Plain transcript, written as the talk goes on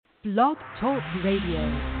Blog Talk Radio.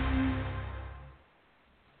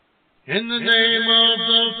 In the name of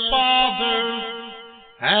the Father,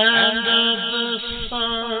 and of the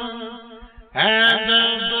Son, and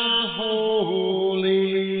of the Holy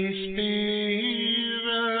Spirit.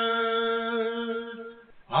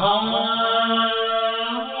 Amen.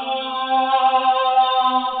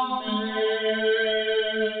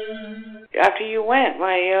 After you went,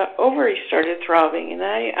 my ovaries started throbbing, and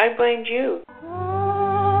I blamed you.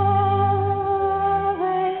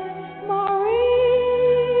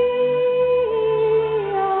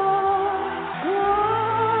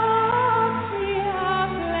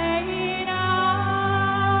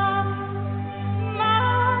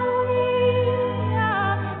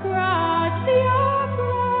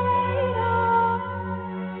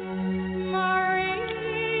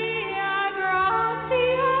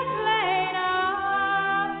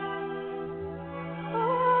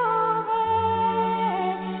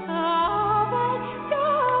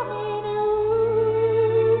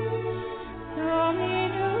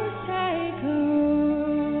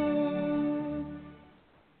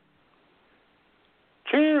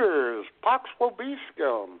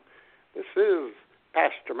 This is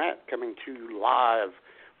Pastor Matt coming to you live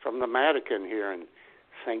from the Madigan here in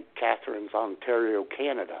St. Catharines, Ontario,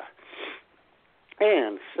 Canada.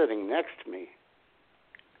 And sitting next to me,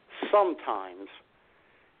 sometimes,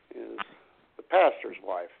 is the pastor's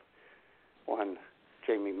wife, one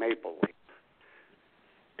Jamie Mapleleaf.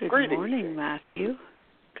 Good morning, Matthew.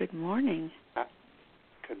 Good morning.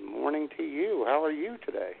 Good morning to you. How are you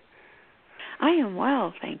today? I am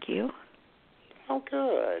well, thank you. Oh,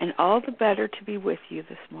 good. And all the better to be with you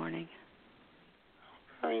this morning.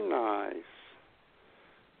 Very nice.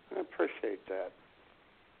 I appreciate that.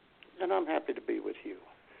 And I'm happy to be with you.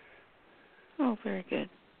 Oh, very good.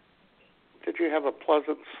 Did you have a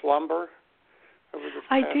pleasant slumber over this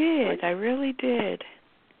past did. night? I really did.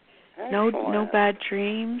 Excellent. No bad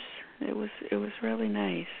dreams. It was really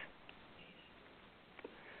nice.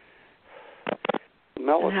 And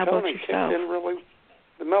how about yourself?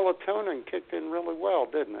 The melatonin kicked in really well,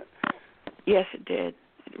 didn't it? Yes, it did.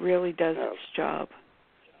 It really does Yes. its job.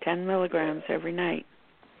 10 milligrams every night.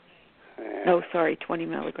 Yeah. No, sorry, 20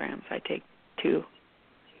 milligrams. I take 2.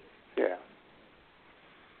 Yeah.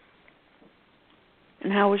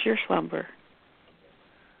 And how was your slumber?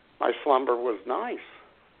 My slumber was nice.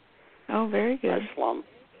 Oh, very good.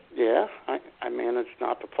 I managed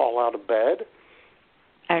not to fall out of bed.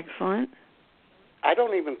 Excellent. I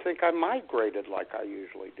don't even think I migrated like I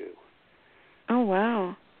usually do. Oh,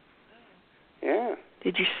 wow. Yeah.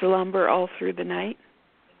 Did you slumber all through the night?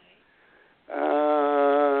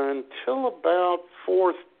 Until about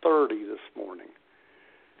 4:30 this morning.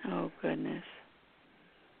 Oh, goodness.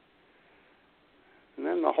 And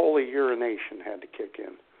then the holy urination had to kick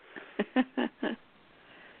in.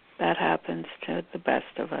 That happens to the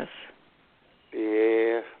best of us.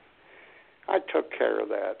 Yeah. I took care of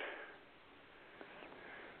that.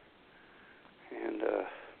 And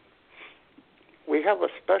we have a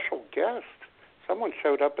special guest. Someone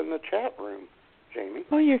showed up in the chat room, Jamie.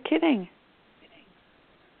 Oh, you're kidding.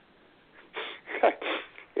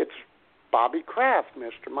 It's Bobby Kraft,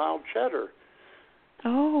 Mr. Mild Cheddar.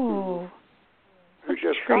 Oh. Who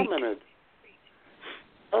just commented,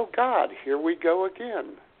 "Oh, God, here we go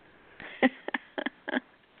again."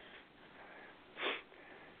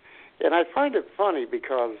 And I find it funny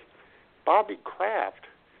because Bobby Kraft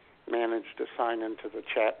managed to sign into the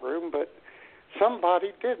chat room, but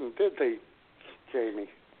somebody didn't, did they, Jamie?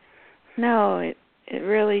 No, it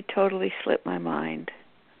really totally slipped my mind.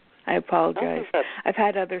 I apologize. I've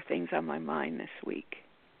had other things on my mind this week.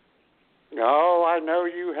 No, I know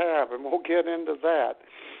you have, and we'll get into that.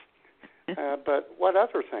 But what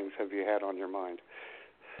other things have you had on your mind?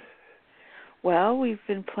 Well, we've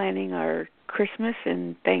been planning our Christmas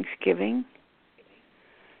and Thanksgiving.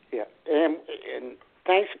 Yeah, and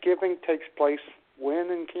Thanksgiving takes place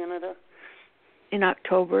when in Canada? In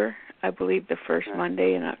October, I believe the first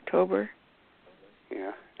Monday in October.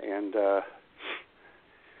 Yeah, and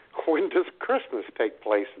when does Christmas take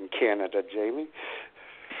place in Canada, Jamie?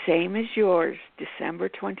 Same as yours, December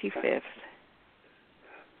 25th.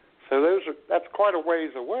 So that's quite a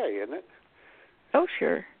ways away, isn't it? Oh,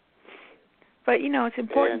 sure. But, it's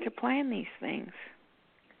important to plan these things.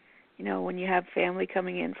 When you have family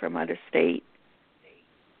coming in from out of state,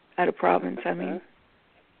 out of province, I mean.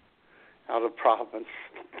 Out of province.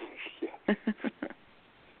 Yeah.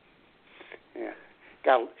 Yeah.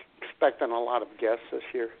 Expecting a lot of guests this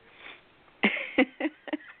year.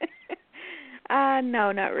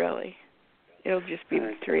 No, not really. It'll just be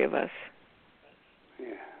the three of us.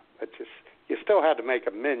 Yeah, but you still had to make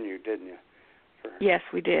a menu, didn't you? Yes,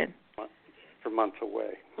 we did. For months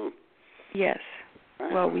away. Yes.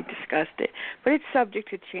 Well, we discussed it. But it's subject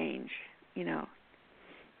to change, you know.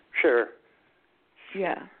 Sure.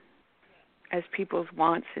 Yeah. As people's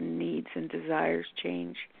wants and needs and desires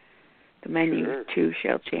change, the menu, too,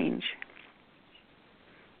 shall change.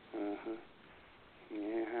 Uh-huh.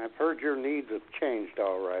 Yeah, I've heard your needs have changed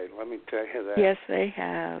all right. Let me tell you that. Yes, they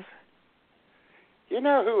have. You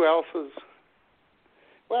know who else is...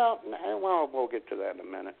 Well, we'll get to that in a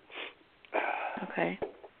minute. Okay.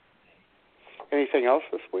 Anything else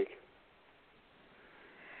this week?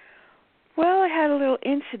 Well, I had a little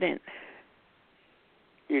incident.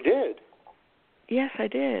 You did? Yes, I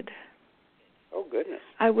did. Oh, goodness.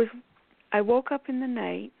 I woke up in the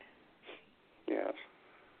night. Yes.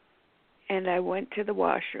 And I went to the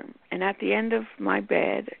washroom. And at the end of my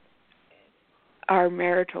bed, our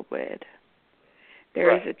marital bed,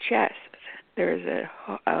 there is a chest. There is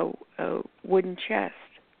a wooden chest.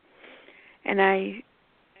 And I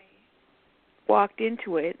walked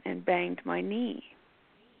into it and banged my knee.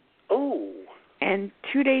 Oh. And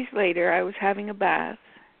 2 days later, I was having a bath.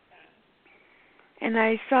 And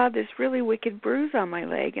I saw this really wicked bruise on my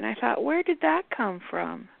leg. And I thought, where did that come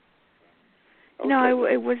from? Okay. No,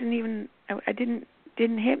 it wasn't even, I didn't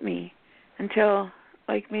hit me until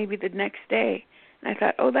like maybe the next day. And I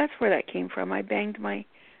thought, oh, that's where that came from. I banged my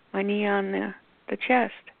knee on the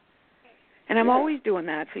chest. And I'm always doing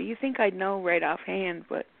that, so you think I'd know right offhand,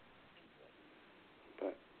 but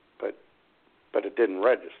it didn't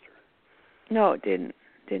register. No, it didn't.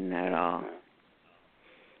 Didn't at all.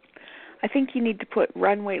 I think you need to put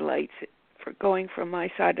runway lights for going from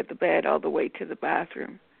my side of the bed all the way to the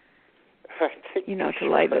bathroom. I think to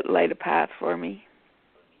light a path for me.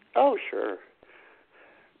 Oh, sure.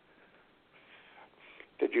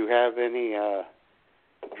 Did you have any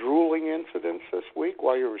drooling incidents this week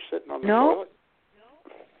while you were sitting on the toilet?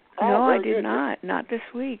 No, I did not. Not this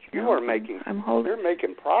week. You are making. You're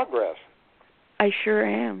making progress. I sure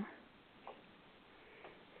am.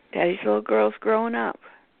 Daddy's little girl's growing up.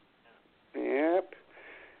 Yep.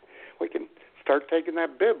 We can start taking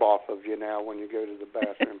that bib off of you now when you go to the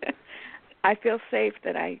bathroom. I feel safe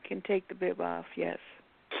that I can take the bib off, yes.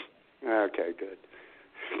 Okay, good.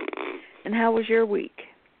 And how was your week?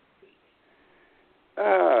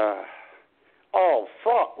 All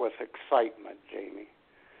fraught with excitement, Jamie.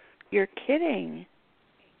 You're kidding.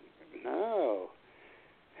 No.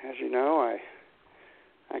 As you know,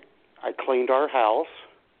 I cleaned our house.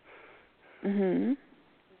 Mm-hmm.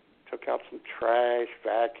 Took out some trash,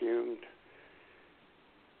 vacuumed,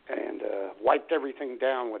 and wiped everything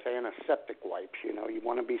down with antiseptic wipes. You know, you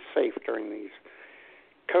want to be safe during these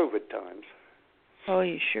COVID times. Oh,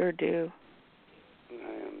 you sure do.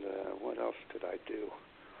 And what else did I do?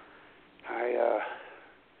 I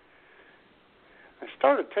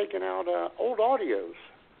started taking out old audios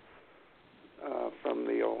from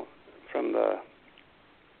the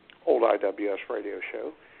old IWS radio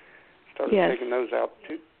show. Started taking those out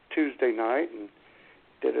Tuesday night and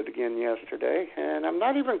did it again yesterday. And I'm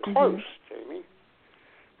not even close, Jamie.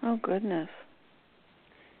 Oh, goodness.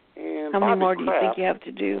 And how Bobby many more do you Kraft, think you have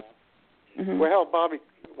to do? Mm-hmm.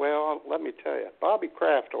 Well, let me tell you, Bobby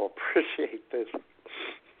Kraft will appreciate this.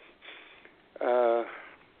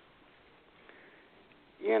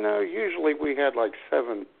 Usually we had like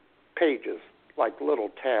 7 pages, like little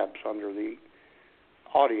tabs under the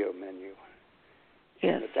audio menu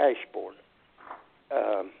in the dashboard.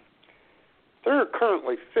 There are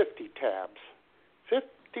currently 50 tabs,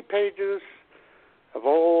 50 pages of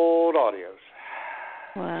old audios.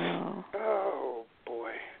 Wow. Oh,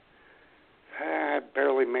 boy. I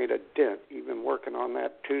barely made a dent, even working on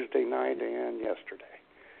that Tuesday night and yesterday.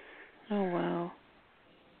 Oh, wow.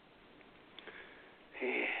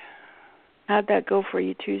 Yeah. How'd that go for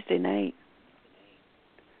you Tuesday night?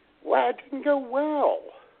 Well, it didn't go well.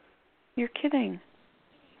 You're kidding.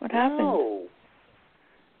 What happened? No.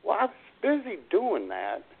 Well, I was busy doing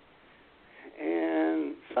that,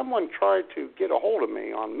 and someone tried to get a hold of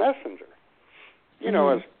me on Messenger. You know,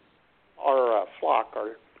 as our flock,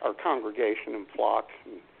 our congregation and flock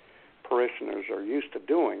and parishioners are used to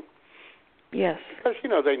doing. Yes. Because,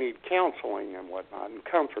 they need counseling and whatnot and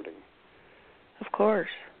comforting. Of course.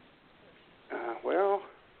 Well,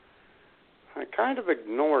 I kind of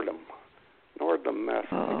ignored them. Ignored the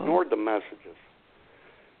messages.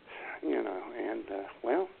 And,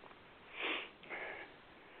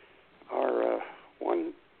 our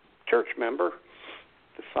one church member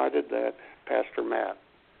decided that Pastor Matt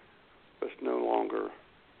was no longer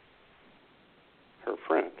her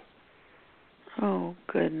friend. Oh,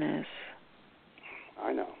 goodness.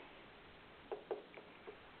 I know.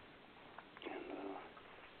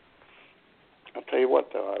 Tell you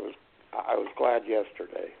what, though, I was glad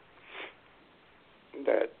yesterday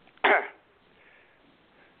that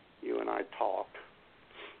you and I talked.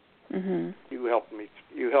 Mhm. You helped me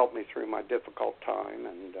through my difficult time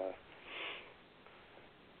and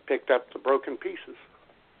picked up the broken pieces.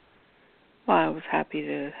 Well, I was happy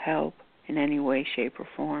to help in any way, shape, or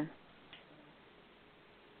form.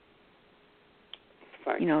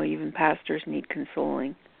 Thank you know, even pastors need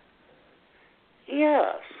consoling.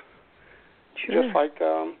 Yes. Sure. Just like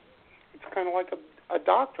it's kind of like a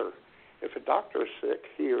doctor. If a doctor is sick,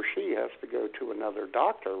 he or she has to go to another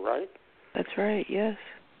doctor, right? That's right. Yes.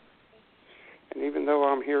 And even though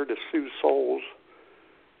I'm here to soothe souls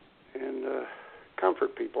and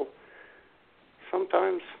comfort people,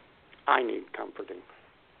 sometimes I need comforting.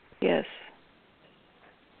 Yes.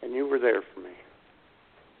 And you were there for me.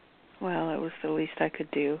 Well, it was the least I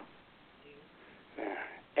could do.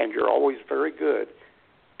 And you're always very good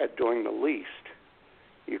at doing the least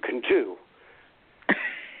you can do.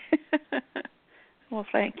 Well,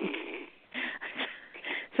 thank you.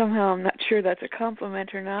 Somehow I'm not sure that's a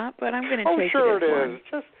compliment or not, but I'm going to take sure it as one.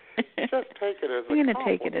 Just take it as a compliment. I'm going to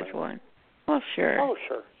take it as one. Well, sure. Oh,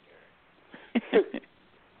 sure.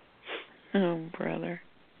 Oh, brother.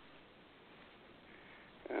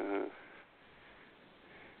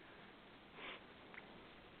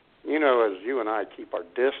 You know, as you and I keep our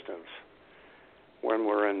distance when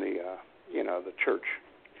we're in the, the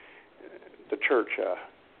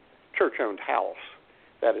church-owned house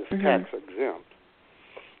that is tax exempt.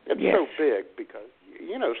 It's so big because,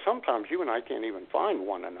 sometimes you and I can't even find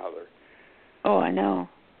one another. Oh, I know.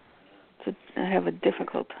 I have a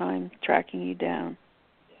difficult time tracking you down.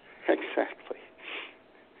 Exactly.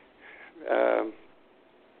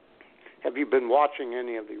 Have you been watching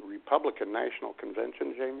any of the Republican National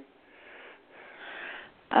Convention, Jamie?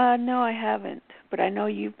 No, I haven't. But I know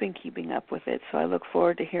you've been keeping up with it, so I look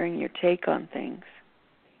forward to hearing your take on things.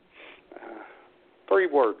 3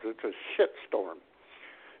 words. It's a shitstorm.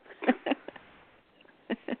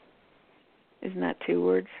 Isn't that 2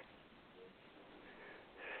 words?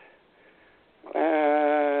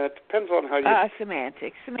 It depends on how you...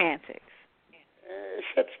 Semantics.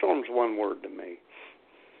 Shitstorm's 1 word to me.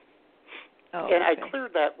 Oh, and okay. I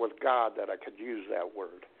cleared that with God that I could use that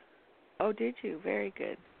word. Oh, did you? Very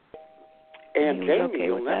good. And Jamie, okay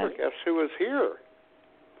you'll never guess who is here.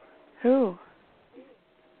 Who?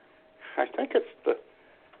 I think it's the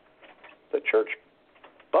church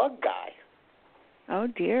bug guy. Oh,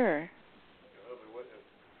 dear.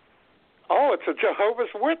 Oh, it's a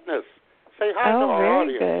Jehovah's Witness. Say hi to our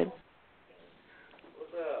audience. Good.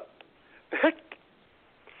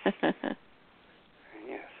 What's up?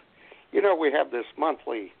 Yes. We have this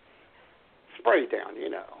monthly spray down,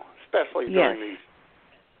 especially during these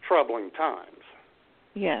troubling times.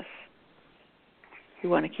 Yes. You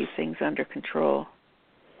want to keep things under control.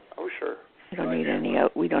 Oh, sure.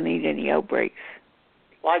 We don't need any outbreaks.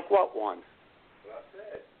 Like what one?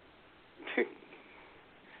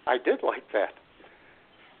 I did like that.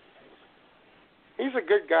 He's a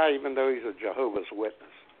good guy, even though he's a Jehovah's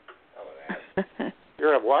Witness.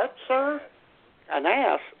 You're a what, sir? An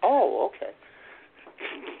ass? Oh, okay.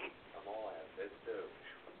 I'm all ass. It's too.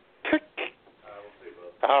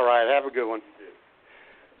 All right, have a good one.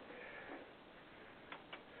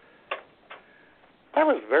 That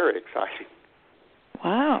was very exciting.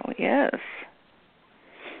 Wow, yes.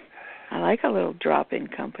 I like a little drop-in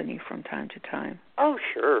company from time to time. Oh,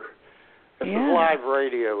 sure. This is live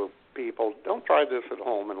radio, people. Don't try this at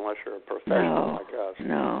home unless you're a professional like us.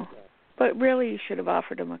 No. But really, you should have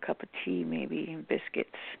offered him a cup of tea, maybe, and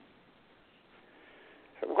biscuits.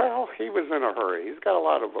 Well, he was in a hurry. He's got a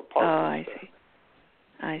lot of apartments.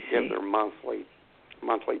 Oh, I see. Get their monthly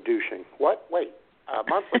douching. What? Wait.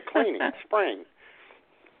 Monthly cleaning, spraying.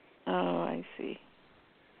 Oh, I see.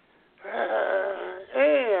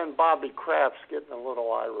 And Bobby Kraft's getting a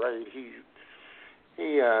little irate. He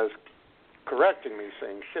is correcting me,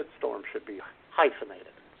 saying shitstorm should be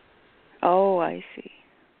hyphenated. Oh, I see.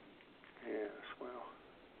 Yes, well.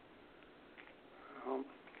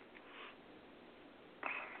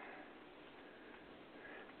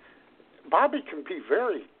 Bobby can be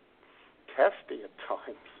very testy at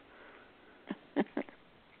times.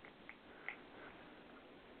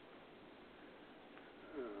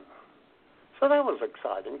 So that was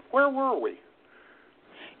exciting. Where were we?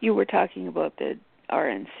 You were talking about the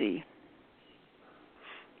RNC.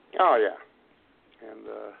 Oh, yeah. And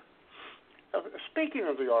speaking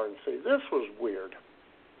of the RNC, this was weird.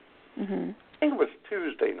 Mm-hmm. I think it was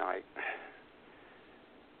Tuesday night.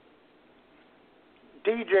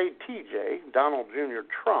 DJ TJ, Donald Jr.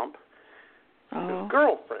 Trump, his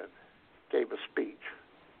girlfriend, gave a speech.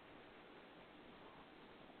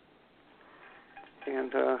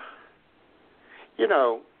 And, you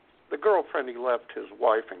know, the girlfriend he left his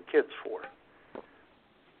wife and kids for.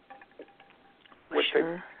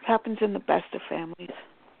 Sure. Happens in the best of families.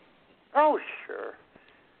 Oh, sure.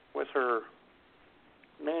 With her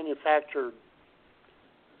manufactured...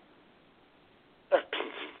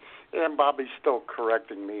 and Bobby's still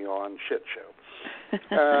correcting me on shit show.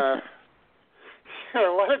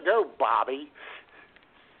 Let it go, Bobby.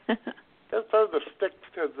 Just throw the stick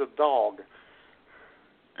to the dog.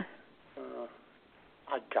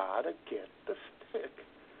 I gotta get the stick.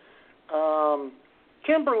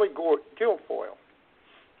 Kimberly Guilfoyle,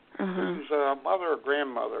 whose mother or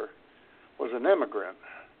grandmother was an immigrant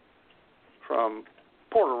from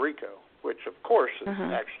Puerto Rico, which of course is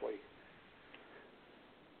actually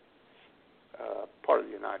part of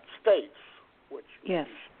the United States, which yes.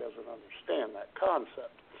 she doesn't understand that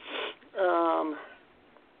concept.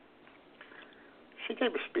 She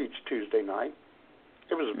gave a speech Tuesday night.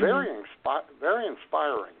 It was very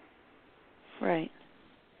inspiring. Right.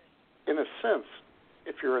 In a sense,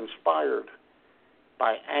 if you're inspired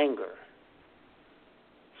by anger.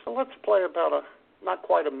 So let's play about not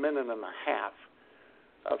quite a minute and a half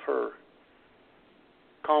of her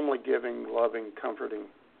calmly giving, loving, comforting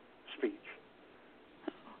speech.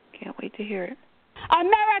 Can't wait to hear it.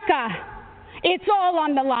 America, it's all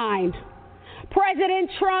on the line. President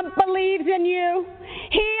Trump believes in you.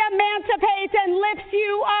 He emancipates and lifts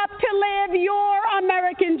you up to live your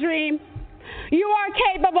American dream. You are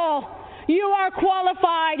capable. You are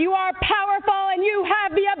qualified. You are powerful, and you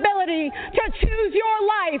have the ability to choose your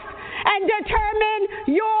life and determine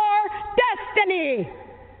your destiny.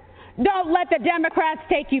 Don't let the Democrats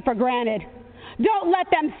take you for granted. Don't let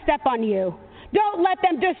them step on you. Don't let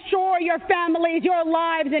them destroy your families, your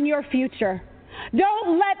lives, and your future.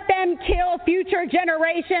 Don't let them kill future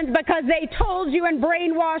generations because they told you and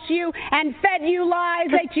brainwashed you and fed you lies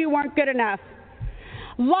that you weren't good enough.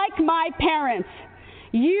 Like my parents,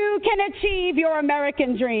 you can achieve your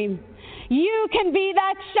American dream. You can be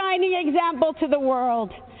that shining example to the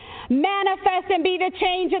world. Manifest and be the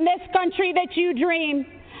change in this country that you dream,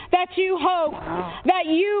 that you hope, that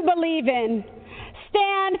you believe in.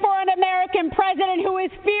 Stand for an American president who is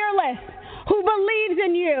fearless, who believes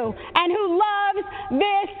in you, and who loves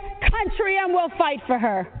this country and will fight for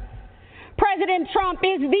her. President Trump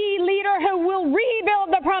is the leader who will rebuild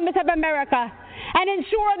the promise of America and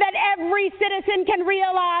ensure that every citizen can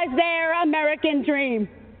realize their American dream.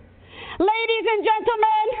 Ladies and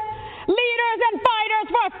gentlemen, leaders and fighters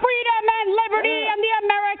for freedom and liberty and the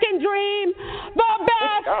American dream, the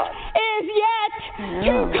best is yet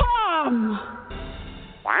to come.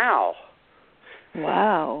 Wow.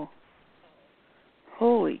 Wow.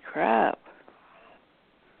 Holy crap.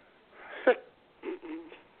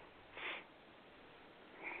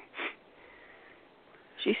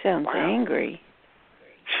 She sounds angry.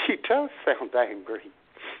 She does sound angry.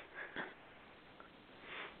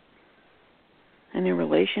 And in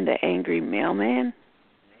relation to angry mailman?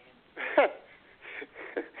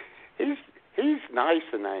 He's nice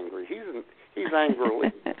and angry. He's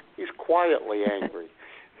angrily. He's quietly angry.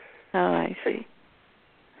 Oh, I see.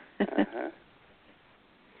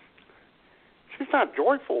 She's not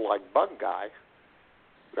joyful like Bug Guy.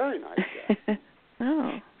 Very nice guy.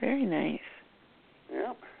 Oh, very nice.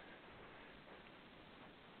 Yep.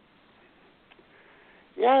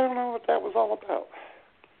 Yeah, I don't know what that was all about.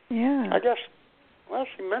 Yeah. I guess, well,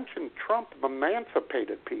 she mentioned Trump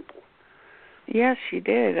emancipated people. Yes, she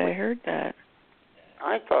did. I heard that.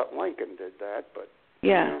 I thought Lincoln did that, but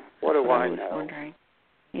yeah, what do I was know? Wondering.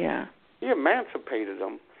 Yeah. He emancipated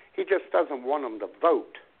them. He just doesn't want them to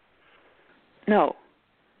vote. No.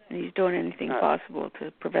 And he's doing anything possible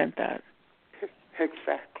to prevent that.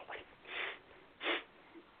 Exactly.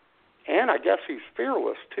 And I guess he's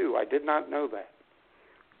fearless, too. I did not know that.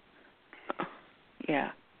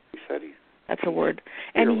 Yeah. He said that's a word.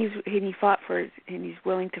 Fearless. And he fought for and he's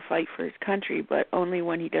willing to fight for his country, but only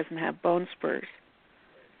when he doesn't have bone spurs.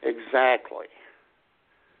 Exactly.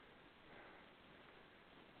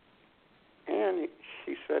 And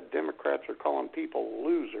she said Democrats are calling people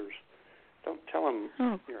losers. Don't tell them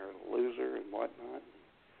you're a loser and whatnot.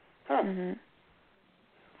 Huh. Mm-hmm.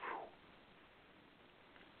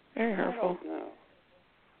 Very hurtful. I don't know.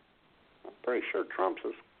 I'm pretty sure Trump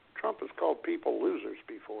has called people losers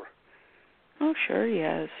before. Oh, sure he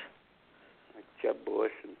has. Like Jeb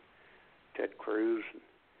Bush and Ted Cruz. And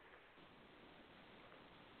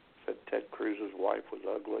said Ted Cruz's wife was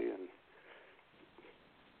ugly, and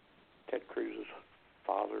Ted Cruz's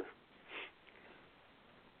father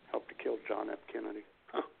helped to kill John F. Kennedy.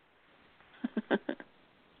 Huh.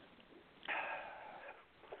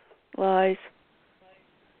 Lies.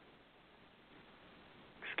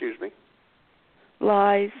 Excuse me?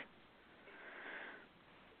 Lies.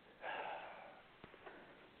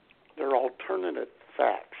 They're alternative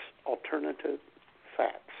facts. Alternative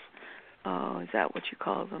facts. Oh, is that what you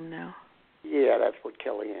call them now? Yeah, that's what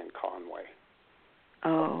Kellyanne Conway.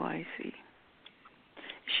 Oh, I see.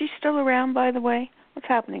 Is she still around, by the way? What's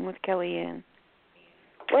happening with Kellyanne?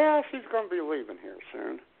 Well, she's going to be leaving here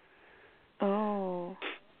soon. Oh.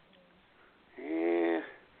 Yeah,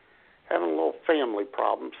 having a little family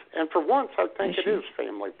problems. And for once, I think it is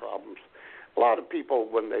family problems. A lot of people,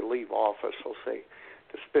 when they leave office, will say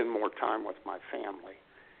to spend more time with my family.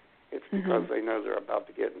 It's because they know they're about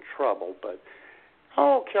to get in trouble. But,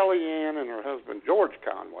 Kellyanne and her husband, George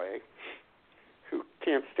Conway, who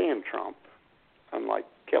can't stand Trump, unlike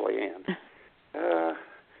Kellyanne,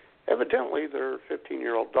 evidently their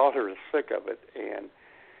 15-year-old daughter is sick of it, and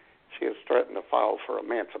she has threatened to file for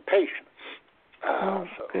emancipation.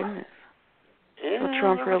 Goodness. Yeah, well,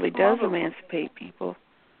 Trump really does emancipate people.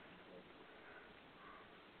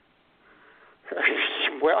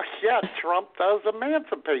 Well, yeah, Trump does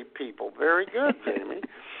emancipate people. Very good, Jamie.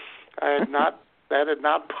 That had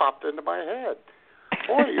not popped into my head.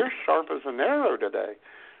 Boy, you're sharp as an arrow today.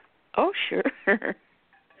 Oh, sure.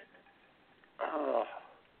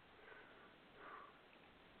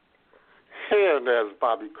 And as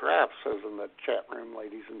Bobby Kraft says in the chat room,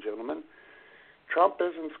 ladies and gentlemen, Trump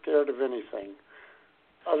isn't scared of anything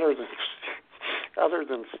other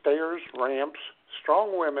than stairs, ramps,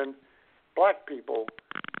 strong women, black people,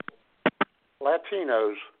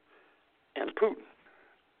 Latinos, and Putin.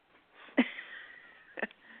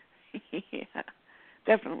 Yeah,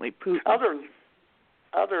 definitely Putin. Other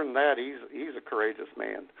than that, he's a courageous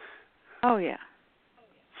man. Oh yeah,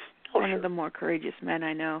 one sure. of the more courageous men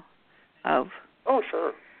I know of. Oh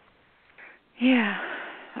sure. Yeah,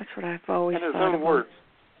 that's what I've always thought. In his own words.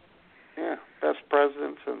 Yeah, best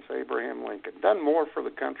president since Abraham Lincoln. Done more for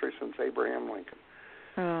the country since Abraham Lincoln.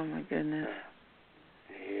 Oh my goodness.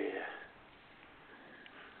 Yeah.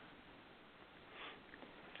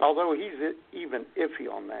 Although he's even iffy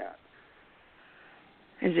on that.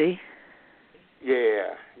 Is he?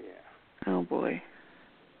 Yeah. Oh boy.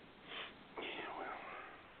 Yeah,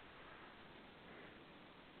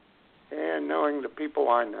 well. And knowing the people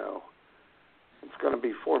I know, it's going to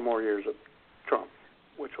be 4 more years of Trump,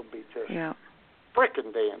 which will be just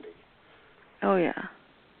frickin' dandy. Oh yeah.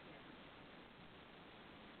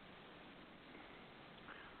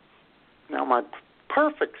 Now my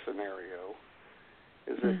perfect scenario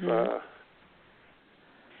is if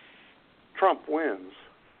Trump wins.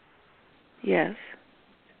 Yes.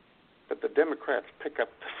 But the Democrats pick up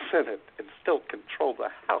the Senate and still control the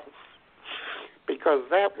House. Because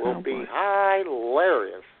that will be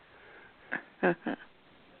hilarious.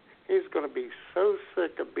 He's going to be so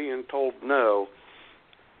sick of being told no,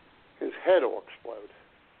 his head will explode.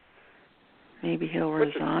 Maybe he'll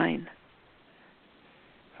resign.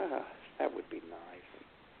 That would be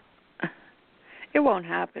nice. It won't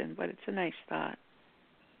happen, but it's a nice thought.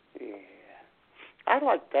 Yeah. I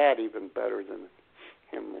like that even better than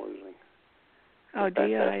him losing. Oh, do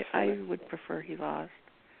you? I would prefer he lost.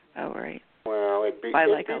 Oh, right. Well, it'd be by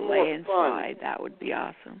it'd like be a more landslide, fun. That would be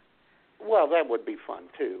awesome. Well, that would be fun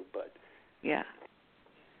too, but yeah,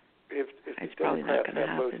 if it's probably not going to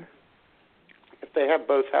happen. If they have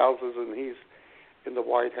both houses and he's in the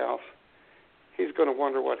White House, he's going to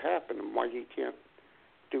wonder what happened and why he can't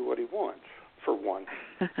do what he wants. For one.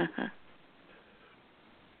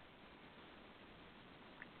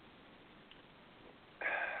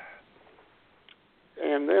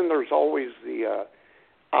 And then there's always the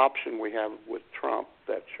option we have with Trump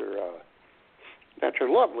that your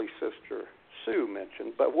lovely sister Sue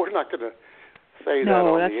mentioned, but we're not going to say that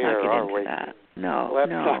on the air, are we? That. No,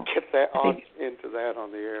 let's not get that into that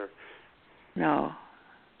on the air. No,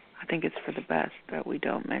 I think it's for the best that we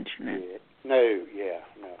don't mention it. Yeah. No,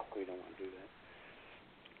 we don't want to do that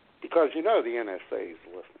because the NSA is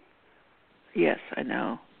listening. Yes, I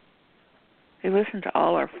know. They listen to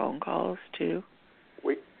all our phone calls too.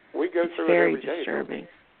 We go through it every day. Very disturbing.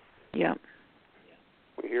 Yep.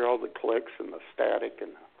 We hear all the clicks and the static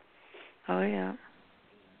and. Oh yeah.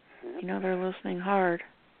 Yep. They're listening hard.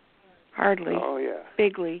 Hardly. Oh yeah.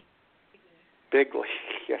 Bigly.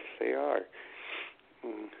 Yes, they are.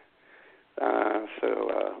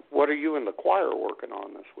 So, what are you and the choir working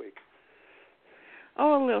on this week?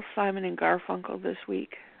 Oh, a little Simon and Garfunkel this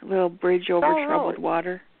week. A little Bridge Over Troubled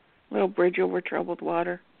Water. Little Bridge Over Troubled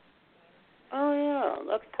Water. Oh yeah,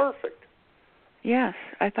 that's perfect. Yes,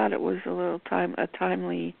 I thought it was a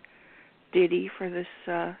timely ditty for this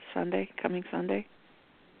coming Sunday?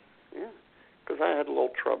 Yeah, because I had a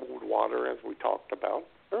little trouble with water, as we talked about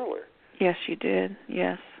earlier. Yes, you did.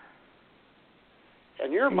 Yes.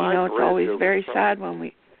 And you're my bridge. It's always very sad when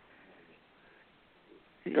we.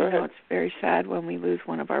 It's very sad when we lose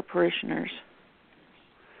one of our parishioners.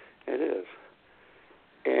 It is.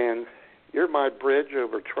 And you're my bridge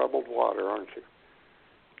over troubled water, aren't you?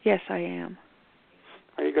 Yes, I am.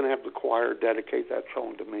 Are you going to have the choir dedicate that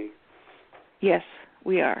song to me? Yes,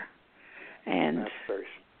 we are. And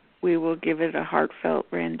we will give it a heartfelt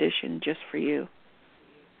rendition just for you.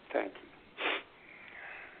 Thank you.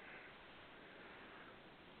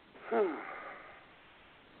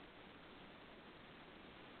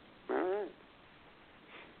 All right.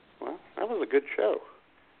 Well, that was a good show.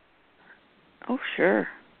 Oh, sure.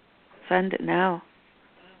 Send it now.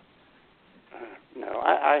 No,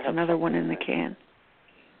 I have another one in the can.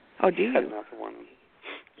 Oh, do you? Another one.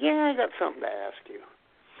 Yeah, I got something to ask you.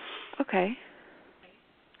 Okay.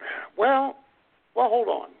 Well, hold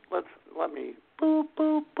on. Let me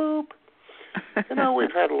boop.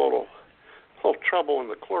 We've had a little trouble in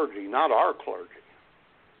the clergy, not our clergy.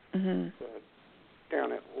 Mm-hmm. But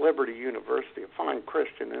down at Liberty University, a fine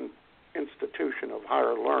Christian institution of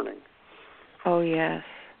higher learning. Oh, yes.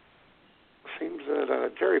 Seems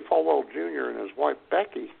that Jerry Falwell Jr. and his wife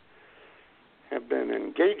Becky have been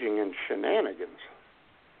engaging in shenanigans.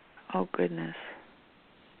 Oh, goodness.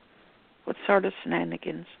 What sort of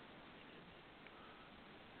shenanigans?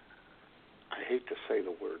 I hate to say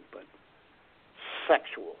the word, but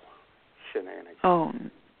sexual shenanigans. Oh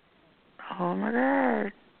my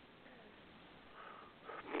God.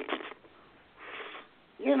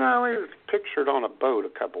 He was pictured on a boat a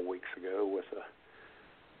couple weeks ago with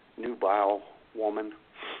a nubile woman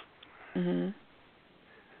mm-hmm.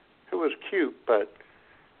 who was cute, but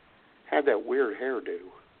had that weird hairdo.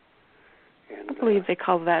 And, I believe they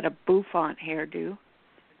call that a bouffant hairdo.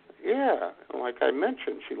 Yeah, like I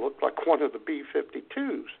mentioned, she looked like one of the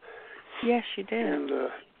B-52s. Yes, she did. And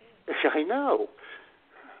I know,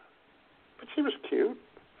 but she was cute.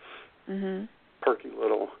 Mm-hmm. Perky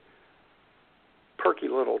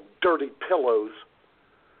little dirty pillows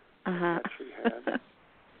that she had.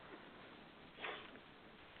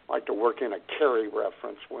 I like to work in a Carrie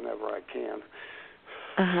reference whenever I can.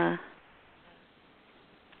 Uh-huh.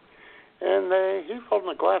 And he filled them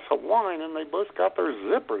a glass of wine, and they both got their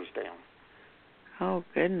zippers down. Oh,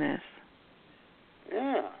 goodness.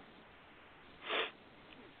 Yeah.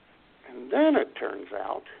 And then it turns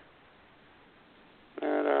out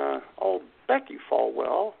that old Becky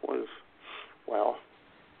Falwell was,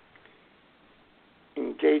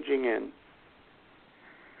 engaging in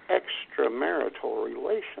extramarital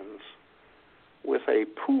relations with a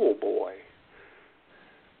pool boy.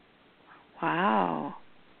 Wow.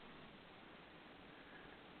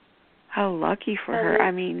 How lucky for her.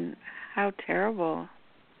 I mean, how terrible.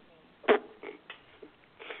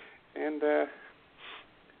 And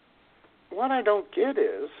what I don't get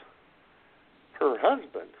is her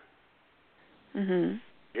husband, mm-hmm.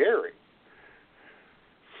 Jerry.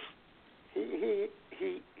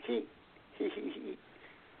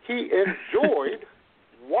 He enjoyed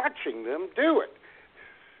watching them do it.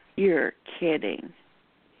 You're kidding.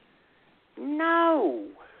 No.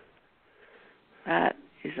 That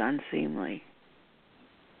is unseemly.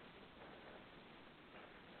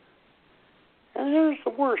 And here's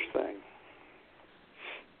the worst thing.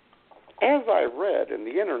 As I read, and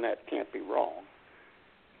the internet can't be wrong,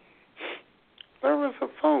 there was a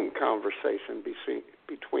phone conversation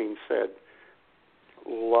between said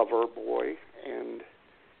lover boy and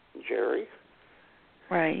Jerry.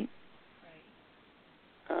 Right.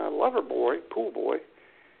 Lover boy, pool boy,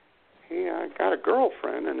 he got a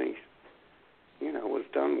girlfriend, and he, was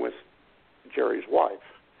done with Jerry's wife.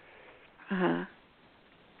 Uh-huh.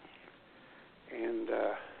 And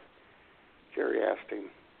Jerry asked him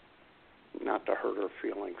not to hurt her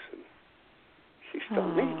feelings, and she still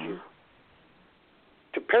needs you.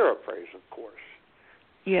 To paraphrase, of course.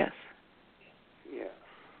 Yes. Yeah.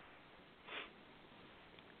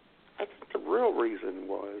 I think the real reason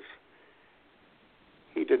was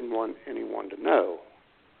he didn't want anyone to know,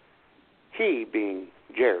 he being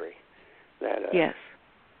Jerry, that yes.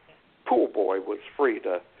 Pool Boy was free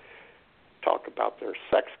to talk about their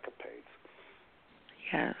sexcapades.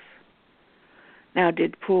 Yes. Now,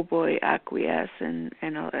 did Pool Boy acquiesce and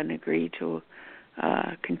agree to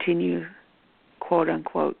continue, quote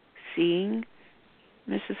unquote, seeing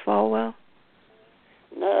Mrs. Falwell?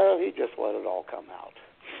 No, he just let it all come out.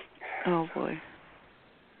 Oh boy.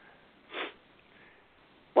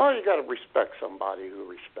 Well, you got to respect somebody who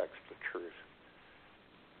respects the truth.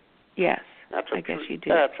 Yes, I guess you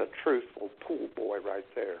did. That's a truthful pool boy right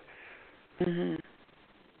there. Mhm.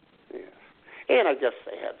 Yes. And I guess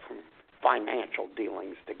they had some financial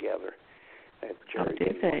dealings together that Jerry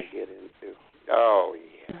didn't want to get into. Oh,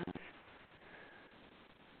 yeah. Mhm.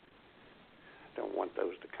 Don't want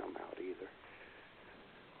those to come out either.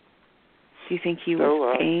 Do you think he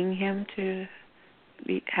was paying him to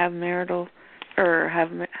have marital or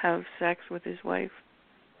have sex with his wife?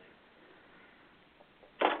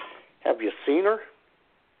 Have you seen her?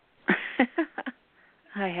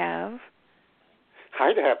 I have.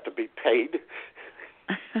 I'd have to be paid.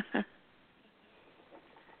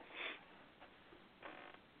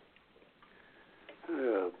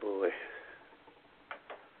 Oh, boy.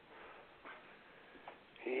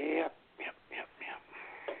 Yep.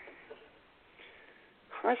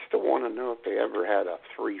 I still want to know if they ever had a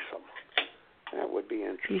threesome. That would be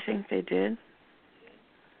interesting. Do you think they did?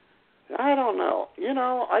 I don't know.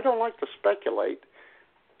 I don't like to speculate.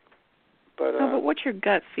 But, no, but what's your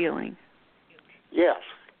gut feeling? Yes,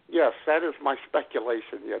 that is my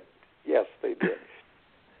speculation. Yes, they did.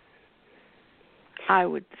 I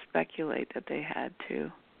would speculate that they had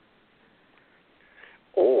to.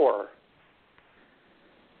 Or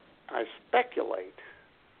I speculate,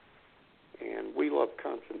 and we love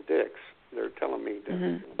cunts and dicks. They're telling me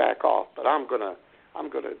to back off, but I'm gonna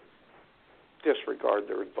disregard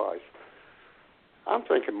their advice. I'm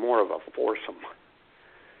thinking more of a foursome.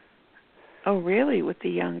 Oh, really? With the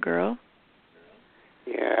young girl?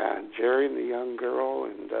 Yeah, Jerry and the young girl,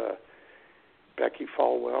 and Becky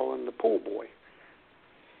Falwell and the pool boy.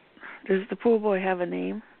 Does the pool boy have a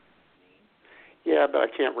name? Yeah, but I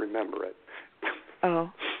can't remember it.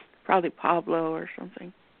 Oh, probably Pablo or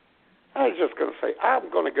something. I was just going to say, I'm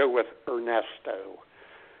going to go with Ernesto.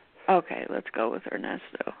 Okay, let's go with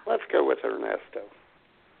Ernesto. Let's go with Ernesto.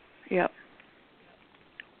 Yep.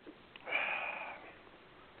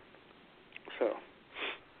 So,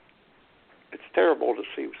 it's terrible to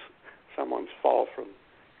see someone's fall from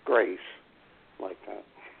grace like that,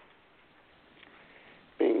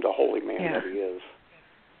 being the holy man that he is.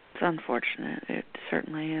 It's unfortunate. It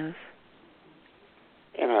certainly is.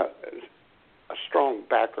 And a strong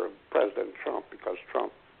backer of President Trump, because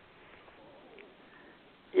Trump,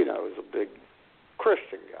 is a big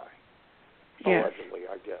Christian guy, allegedly,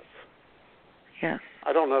 I guess. Yes.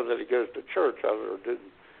 I don't know that he goes to church other than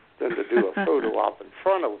to do a photo op in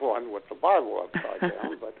front of one with the Bible upside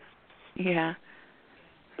down, but... Yeah.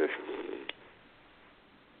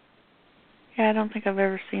 Yeah, I don't think I've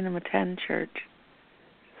ever seen him attend church.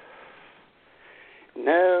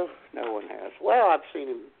 No one has. Well, I've seen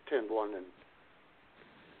him attend one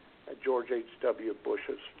at George H.W.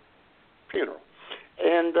 Bush's funeral.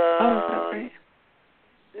 And, is that right?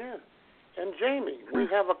 Yeah. And Jamie, we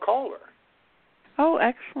have a caller. Oh,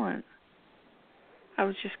 excellent. I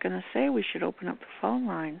was just going to say we should open up the phone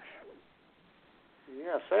lines.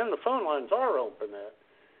 Yes, and the phone lines are open at,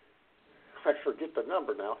 I forget the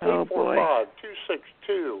number now,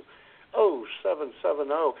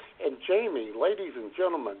 845-262-0770. And Jamie, ladies and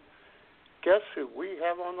gentlemen, guess who we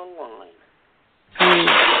have on the line?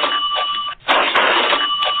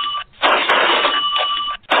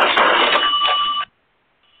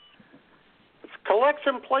 It's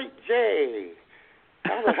Collection Plate J.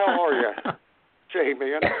 How the hell are you, J,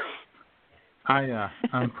 man?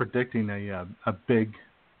 I'm predicting a big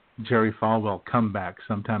Jerry Falwell comeback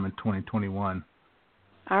sometime in 2021.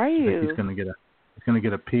 Are you? He's going to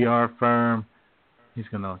get a PR firm. He's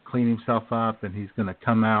going to clean himself up, and he's going to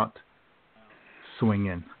come out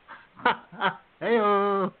swinging.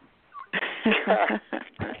 Hey-oh!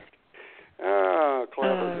 Oh,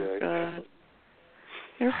 clever, Jay. God.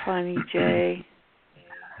 You're funny, Jay.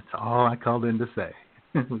 That's all I called in to say.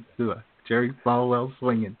 Let's do a Jerry Falwell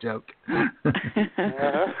swinging joke.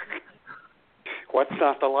 What's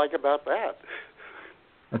not to like about that?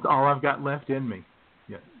 That's all I've got left in me.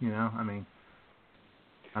 Yeah,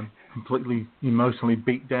 I'm completely emotionally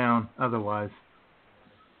beat down otherwise.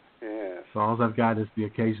 Yes. So all I've got is the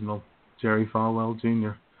occasional Jerry Falwell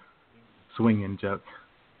Jr. swinging joke.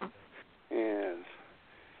 Yes.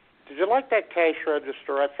 Did you like that cash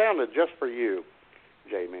register? I found it just for you,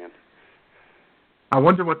 J-Man. I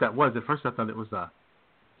wonder what that was. At first I thought it was a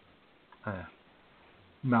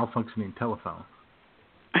malfunctioning telephone.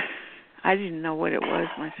 I didn't know what it was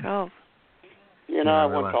myself. I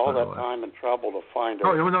went to all that time and trouble to find it.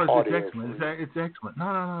 Oh, no, it's excellent. It's excellent.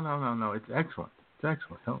 No. It's excellent. It's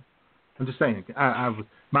excellent. No. I'm just saying.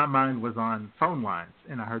 My mind was on phone lines,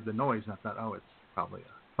 and I heard the noise, and I thought, it's probably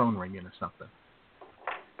a phone ringing or something.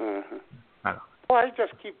 Uh-huh. I don't know. Well, I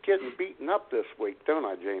just keep getting beaten up this week, don't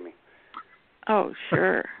I, Jamie? Oh,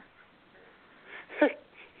 sure.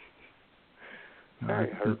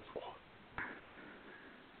 Very hurtful.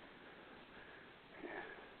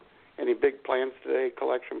 Any big plans today,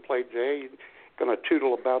 Collection Plate J? Going to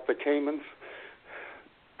tootle about the Caymans?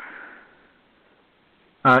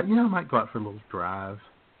 I might go out for a little drive,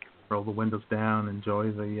 roll the windows down,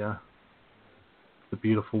 enjoy the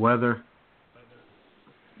beautiful weather.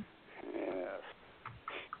 Yes.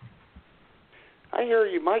 I hear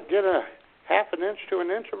you might get a half an inch to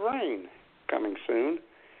an inch of rain coming soon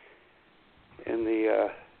in the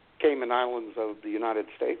Cayman Islands of the United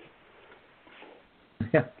States.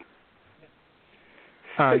 Yeah.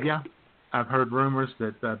 Yeah. I've heard rumors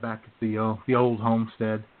that back at the old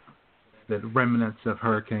homestead, that remnants of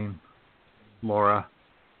Hurricane Laura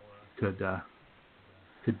could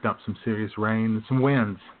dump some serious rain and some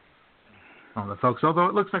winds on the folks. Although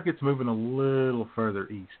it looks like it's moving a little further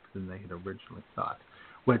east than they had originally thought,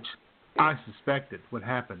 which I suspected would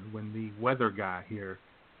happen when the weather guy here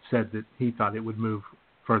said that he thought it would move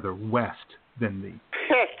further west than the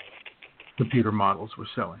computer models were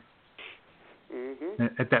showing. Mm-hmm.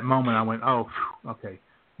 At that moment, I went, "Oh, okay,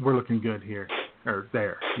 we're looking good here or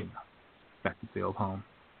there." Back at the old home.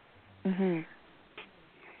 Mhm.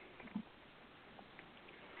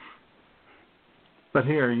 But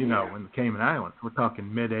here, in the Cayman Islands, we're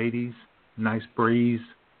talking mid-80s, nice breeze.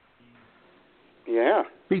 Yeah.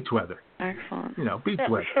 Beach weather. Excellent. Beach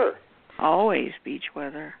weather. Sure. Always beach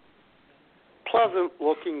weather.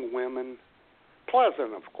 Pleasant-looking women.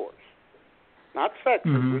 Pleasant, of course. Not sexy.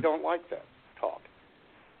 Mm-hmm. We don't like that talk.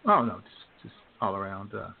 Oh, no, just all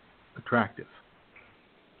around attractive.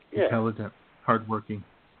 Yeah. Intelligent, hardworking,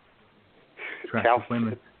 attractive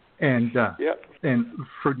women. And and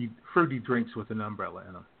fruity drinks with an umbrella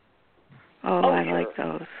in them. Oh, I like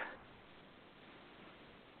those.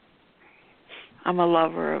 I'm a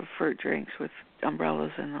lover of fruit drinks with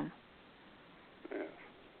umbrellas in them.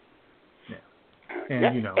 Yeah.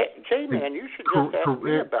 And, J-Man, you should just ask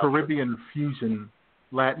me about Caribbean fusion,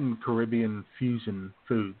 Latin Caribbean fusion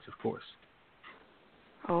foods, of course.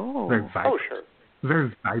 Oh. Very vibrant. Oh, sure.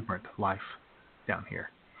 Very vibrant life down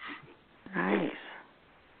here. Nice.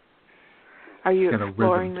 Are you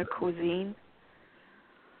exploring the cuisine?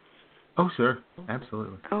 Oh, sure.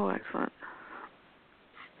 Absolutely. Oh, excellent.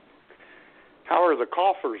 How are the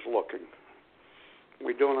coffers looking?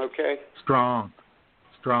 We doing okay? Strong.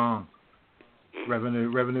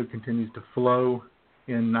 Revenue continues to flow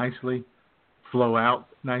in nicely, flow out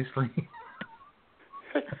nicely.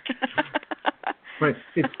 But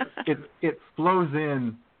it flows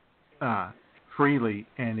in freely,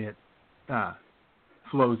 and it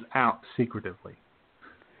flows out secretively.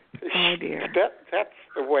 Oh dear. That's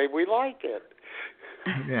the way we like it.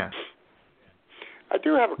 Yeah. I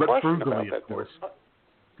do have a question frugally, about that. Of course,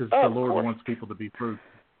 because the Lord wants people to be frugal.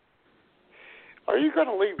 Are you going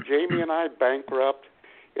to leave Jamie and I bankrupt?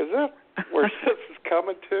 Is that where this is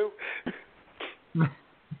coming to?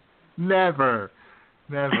 Never.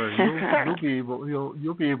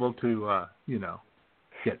 You'll be able to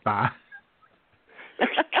get by.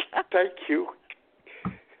 Thank you.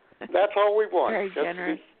 That's all we want. Very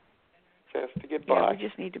generous. Just to get by. Yeah, we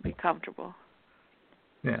just need to be comfortable.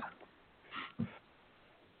 Yeah.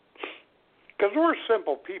 Because we're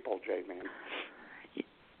simple people, J-Man.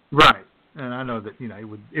 Right. And I know that,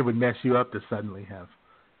 it would mess you up to suddenly have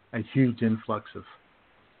a huge influx of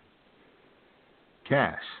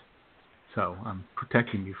cash. So I'm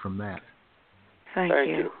protecting you from that. Thank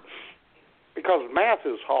you. Because math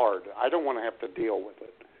is hard. I don't want to have to deal with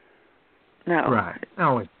it. No. Right.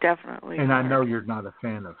 Oh, definitely. And hard. I know you're not a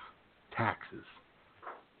fan of taxes.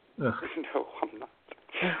 Ugh. No, I'm not.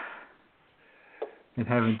 And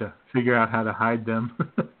having to figure out how to hide them.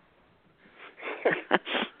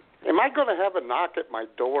 Am I going to have a knock at my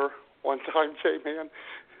door one time, J-Man?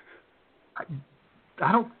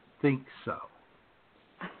 I don't think so.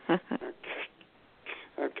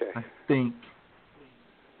 Okay. I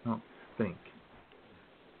don't think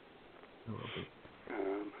it will be.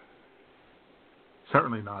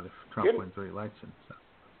 Certainly not if Trump wins the election. So.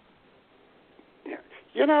 Yeah.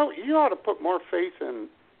 You ought to put more faith in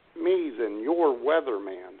me than your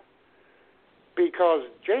weatherman, because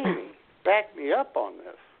Jamie backed me up on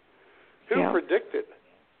this. Who predicted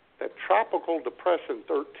that Tropical Depression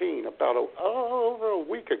 13 about over a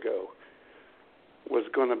week ago was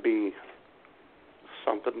going to be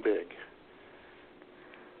something big?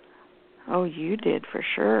 Oh, you did for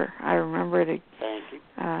sure. I remember it Thank you.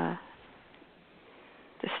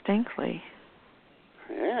 Distinctly.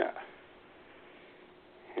 Yeah.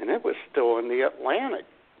 And it was still in the Atlantic,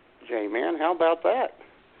 J-Man. How about that?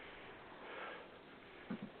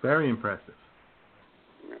 Very impressive.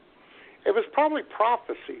 It was probably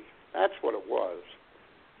prophecy. That's what it was.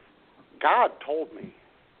 God told me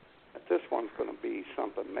that this one's going to be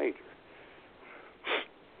something major.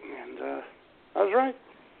 And I was right.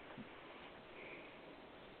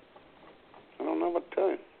 I don't know what to tell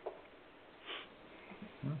you.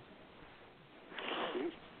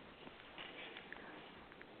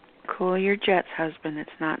 Cool your jets, husband.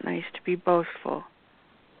 It's not nice to be boastful.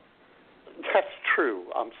 That's true.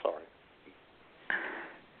 I'm sorry.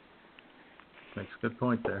 Makes a good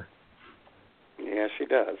point there. Yeah, she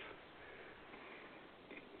does.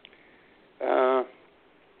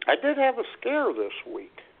 I did have a scare this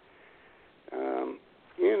week.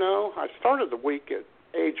 I started the week at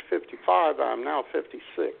age 55. I'm now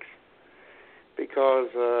 56 because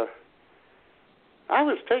I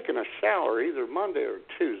was taking a shower either Monday or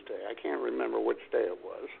Tuesday. I can't remember which day it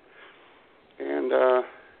was. And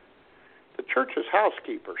the church's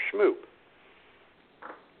housekeeper, Schmoop,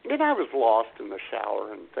 and I was lost in the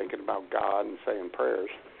shower and thinking about God and saying prayers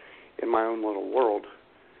in my own little world.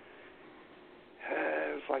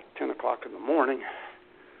 It was like 10 o'clock in the morning.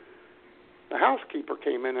 The housekeeper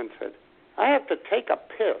came in and said, I have to take a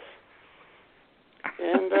piss.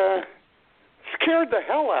 And scared the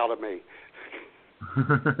hell out of me.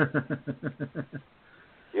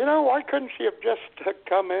 Why couldn't she have just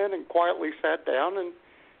come in and quietly sat down and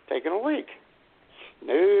taken a leak?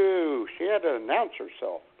 No, she had to announce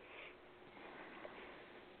herself.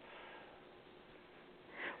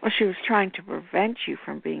 Well, she was trying to prevent you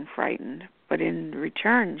from being frightened, but in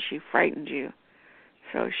return, she frightened you.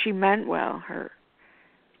 So she meant well.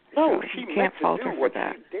 No, so she can't meant fault to do her for what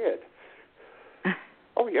that. she did.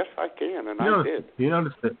 Oh, yes, I can, and I did. You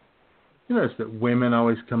notice that women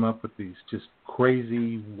always come up with these just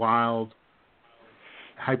crazy, wild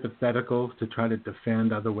hypotheticals to try to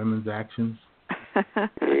defend other women's actions?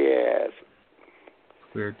 Yes.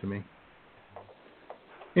 It's weird to me.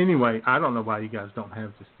 Anyway, I don't know why you guys don't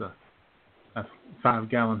have just a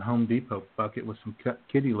 5-gallon Home Depot bucket with some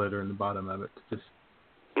kitty litter in the bottom of it to just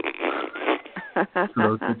for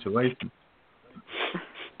those situations.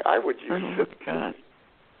 I would use it. God.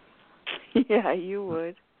 Yeah, you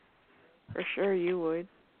would. For sure you would.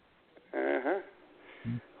 Uh-huh.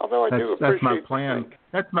 Although I do appreciate that's my plan.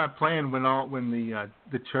 That's my plan when the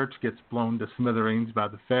church gets blown to smithereens by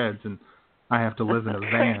the feds and I have to live in a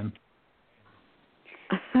van.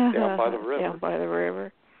 Down by the river. Down by the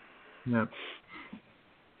river. Yep.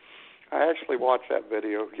 I actually watched that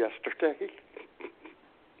video yesterday.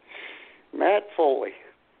 Matt Foley.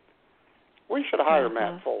 We should hire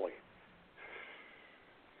Matt Foley.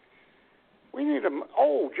 We need him.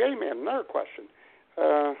 Oh, J-Man, another question.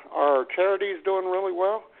 Are charities doing really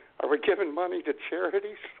well? Are we giving money to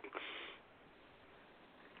charities?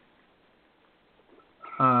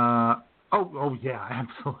 Oh yeah,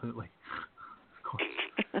 absolutely. Of course.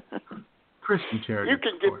 Christian charities. You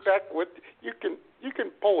can get back with you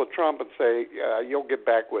can pull a Trump and say you'll get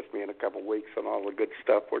back with me in a couple of weeks on all the good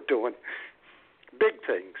stuff we're doing. Big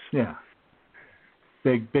things. Yeah.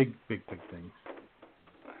 Big things. Yes.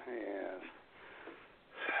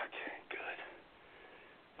 Okay, good.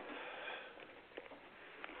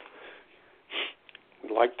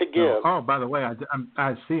 We like to give. Oh, by the way,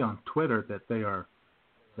 I see on Twitter that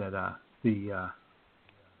the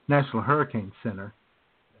National Hurricane Center,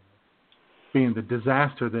 being the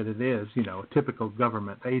disaster that it is, a typical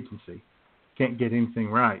government agency, can't get anything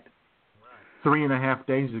right. 3.5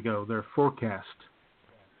 days ago, their forecast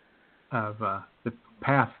of the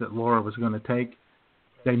path that Laura was going to take,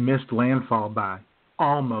 they missed landfall by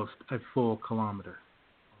almost a full kilometer.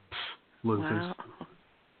 Losers. Wow.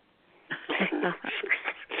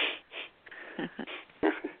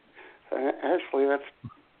 Actually, that's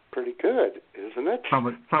pretty good, isn't it?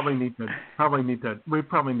 We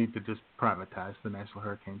probably need to just privatize the National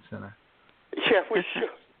Hurricane Center. Yeah, we should.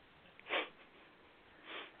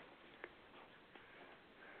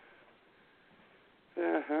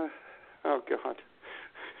 Oh, God.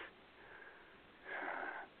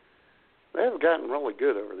 They've gotten really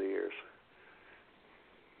good over the years.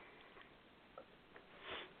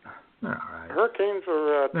 All right. Hurricanes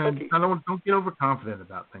are tricky. Don't get overconfident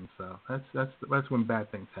about things, though. That's when bad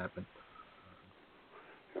things happen.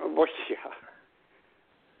 Well, yeah.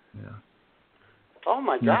 Yeah. Oh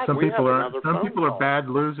my God! Some people are bad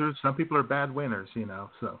losers. Some people are bad winners.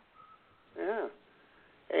 So. Yeah.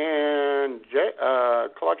 And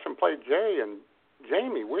Collection Plate Jay and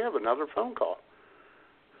Jamie, we have another phone call.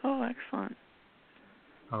 Oh, excellent.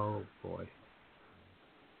 Oh boy.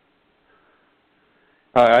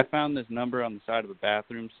 Hi, I found this number on the side of a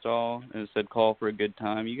bathroom stall, and it said call for a good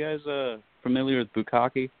time. You guys familiar with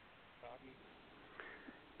bukkake?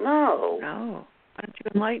 No. No. Why don't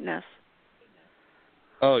you enlighten us?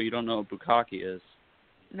 Oh, you don't know what bukkake is?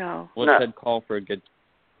 No. Well, No. it said call for a good...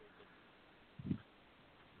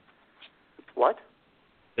 What?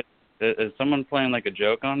 Is someone playing like a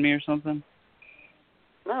joke on me or something?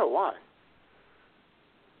 No, why?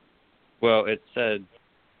 Well, it said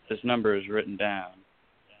this number is written down.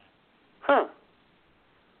 Huh.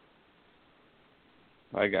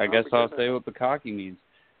 I guess I'll say what bukkake means.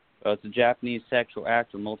 It's a Japanese sexual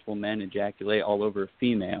act where multiple men ejaculate all over a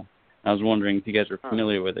female. I was wondering if you guys are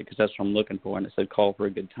familiar with it, because that's what I'm looking for, and it said call for a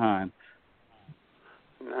good time.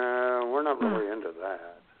 No, we're not really into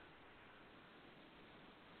that.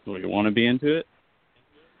 Well, you want to be into it?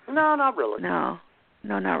 No, not really. No,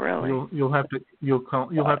 not really. You'll have to call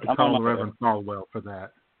the Reverend Falwell for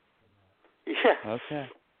that. Yeah. Okay.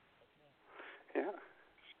 Yeah.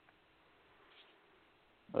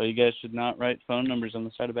 Well, you guys should not write phone numbers on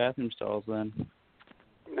the side of bathroom stalls then.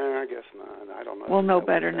 No, I guess not. I don't know. We'll know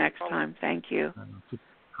better next time. Thank you. Just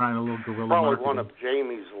trying a little guerrilla Probably marketing. one of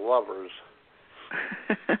Jamie's lovers.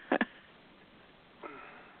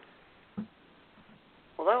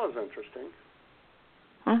 Well, that was interesting.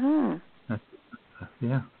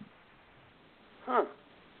 Yeah. Huh.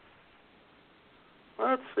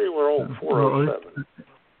 Let's see, we're old 407.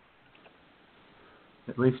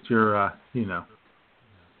 At least you're,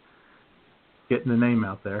 getting the name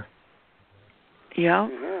out there. Yeah.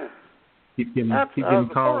 Yeah. Keep getting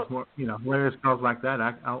calls, more, hilarious calls like that.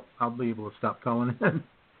 I'll be able to stop calling in.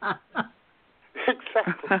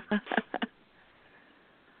 Exactly.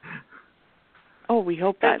 Oh, we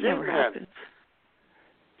hope that never happens.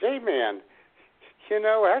 J-Man,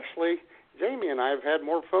 actually, Jamie and I have had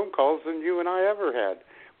more phone calls than you and I ever had.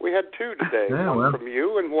 We had 2 today, one from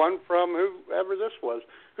you and one from whoever this was,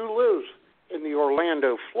 who lives in the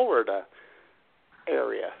Orlando, Florida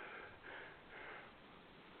area.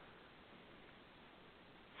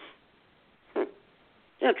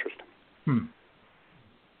 Interesting.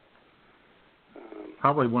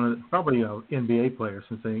 Probably a NBA player,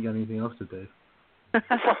 since they ain't got anything else to do. Well,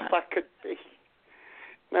 that could be.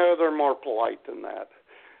 No, they're more polite than that.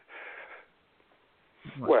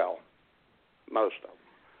 Well, most of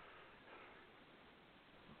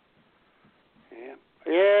them.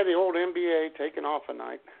 Yeah, the old NBA taking off a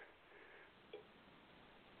night.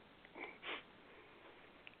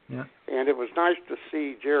 Yeah. And it was nice to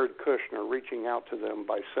see Jared Kushner reaching out to them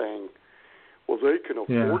by saying, well, they can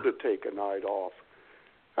afford to take a night off.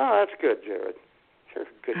 Oh, that's good, Jared. You're a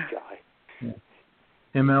good guy. Yeah.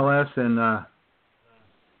 MLS and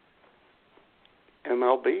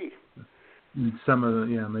MLB. Some of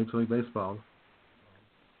the Major League Baseball.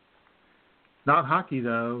 Not hockey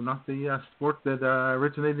though. Not the sport that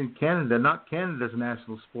originated in Canada. Not Canada's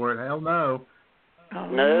national sport. Hell no. Oh,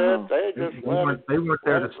 no, they just weren't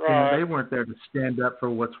there to stand. They weren't there to stand up for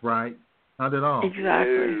what's right. Not at all.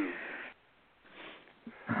 Exactly.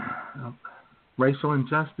 Racial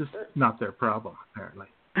injustice, not their problem, apparently.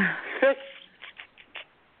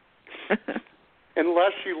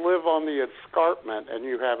 Unless you live on the escarpment and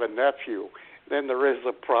you have a nephew, then there is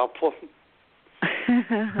a problem.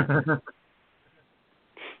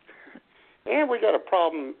 And we got a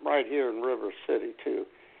problem right here in River City, too.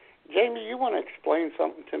 Jamie, you want to explain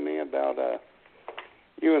something to me about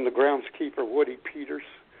you and the groundskeeper, Woody Peters?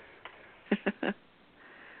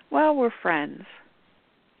 Well, we're friends.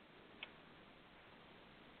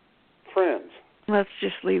 Friends? Let's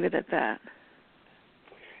just leave it at that.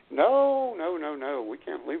 No. We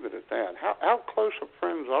can't leave it at that. How close of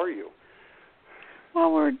friends are you?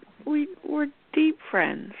 Well, we're deep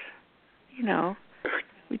friends.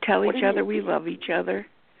 We tell each other we love each other.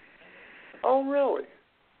 Oh, really?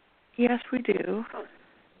 Yes, we do.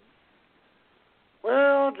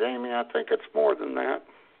 Well, Jamie, I think it's more than that.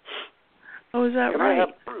 Oh, is that and right? I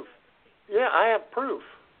have proof. Yeah, I have proof.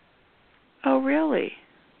 Oh, really?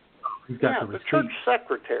 Yeah, the church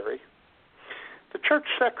secretary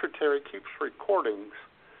keeps recordings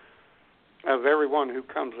of everyone who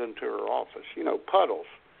comes into her office. Puddles.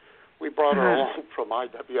 We brought her along from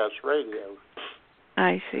IWS Radio.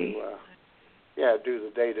 I see. To, do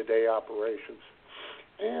the day-to-day operations.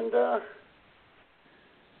 And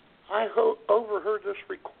I overheard this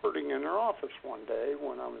recording in her office one day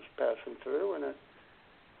when I was passing through, and it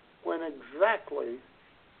went exactly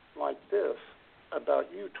like this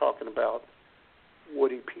about you talking about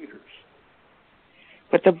Woody Peters.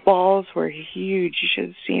 But the balls were huge. You should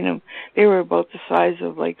have seen them. They were about the size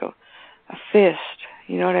of like a fist.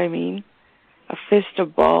 You know what I mean? A fist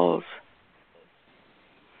of balls.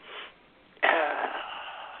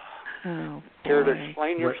 Oh, boy. Care to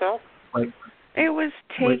explain yourself? It was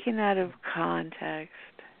taken out of context.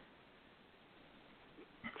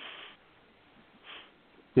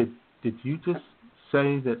 Did you just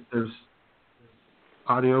say that there's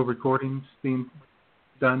audio recordings being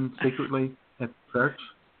done secretly at church?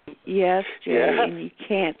 Yes, Jay, and you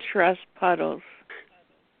can't trust Puddles.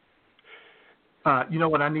 You know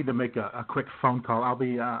what? I need to make a quick phone call.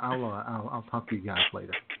 I'll talk to you guys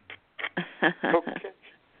later.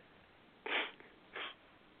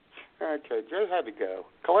 Okay, Jay had to go.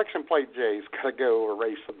 Collection plate Jay's got to go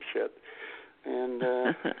erase some shit,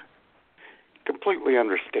 and completely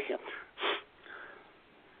understand.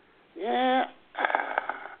 Yeah,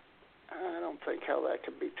 I don't think how that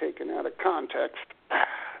can be taken out of context.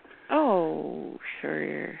 Oh,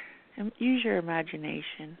 sure. Use your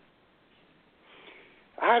imagination.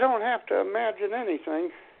 I don't have to imagine anything,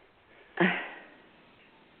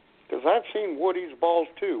 because I've seen Woody's balls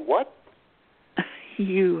too. What?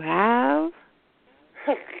 You have?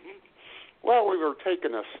 Well, we were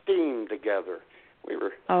taking a steam together. We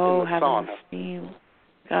were in the having sauna. a steam.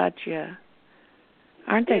 Gotcha.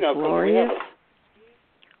 Aren't they glorious?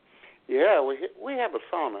 We have a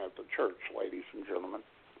sauna at the church, ladies and gentlemen.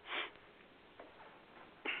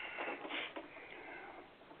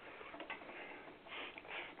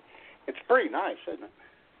 It's pretty nice, isn't it?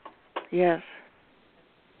 Yes.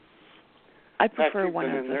 I prefer you've one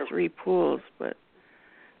been of in the there? 3 pools, but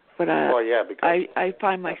Well, yeah, because I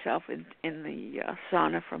find myself in the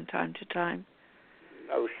sauna from time to time.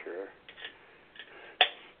 Oh, sure.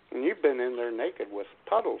 And you've been in there naked with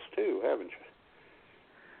Puddles too, haven't you?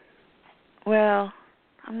 Well,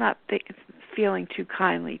 I'm not feeling too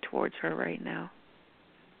kindly towards her right now,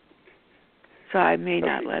 so I may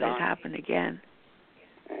not let it happen again.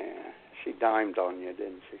 Yeah, she dimed on you,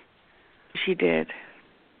 didn't she? She did.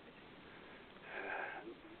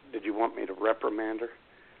 Did you want me to reprimand her?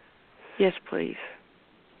 Yes, please.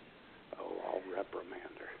 Oh, I'll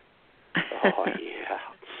reprimand her. Oh, yeah.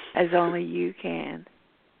 As only you can.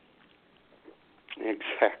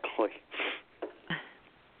 Exactly.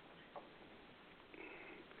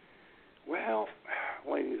 Well,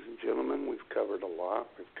 ladies and gentlemen, we've covered a lot.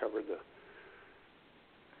 We've covered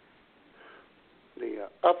the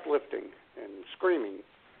uplifting and screaming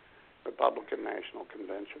Republican National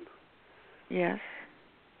Convention. Yes.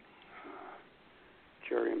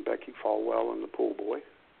 Jerry and Becky Falwell and the pool boy.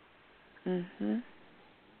 Mm-hmm.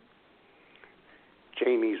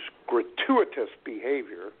 Jamie's gratuitous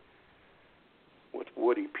behavior with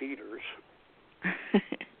Woody Peters.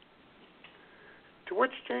 To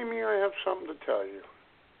which, Jamie, I have something to tell you.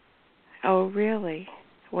 Oh, really?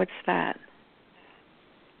 What's that?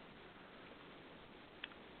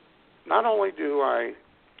 Not only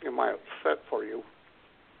am I upset for you,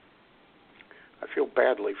 I feel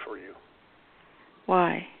badly for you.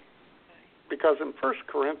 Why? Because in 1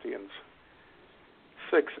 Corinthians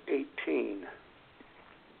 6:18,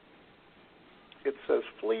 it says,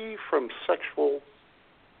 "Flee from sexual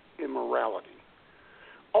immorality.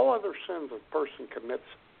 All other sins a person commits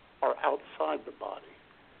are outside the body,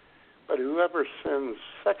 but whoever sins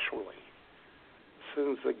sexually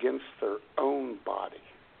sins against their own body."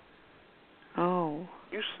 Oh.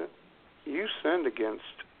 You sinned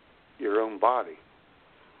against your own body.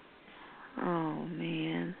 Oh,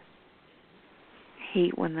 man. I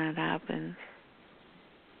hate when that happens.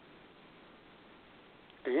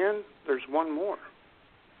 And there's one more.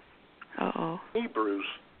 Uh-oh. Hebrews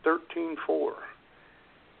 13:4.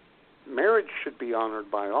 Marriage should be honored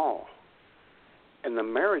by all, and the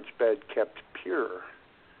marriage bed kept pure,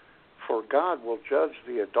 for God will judge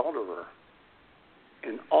the adulterer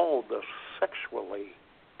and all the sexually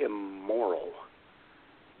immoral.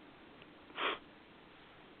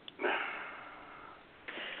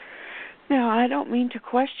 Now, I don't mean to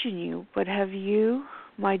question you, but have you,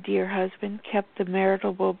 my dear husband, kept the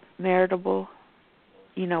maritable,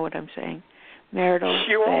 you know what I'm saying, marital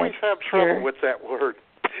You bed always have pure? trouble with that word.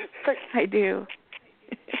 I do.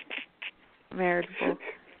 Marital.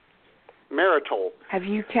 Have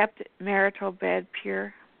you kept marital bed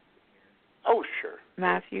pure? Oh, sure.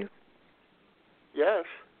 Matthew? Yes.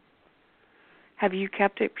 Have you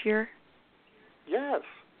kept it pure? Yes.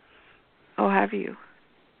 Oh, have you?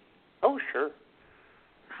 Oh, sure.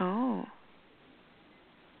 Oh.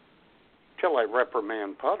 Till I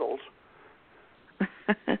reprimand Puddles.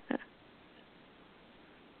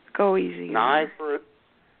 Go easy. An eye for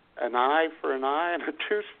an eye and a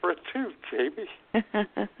tooth for a tooth, Jamie.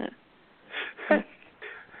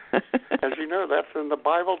 As you know, that's in the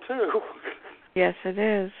Bible, too. Yes, it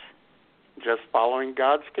is. Just following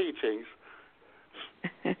God's teachings.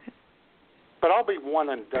 But I'll be one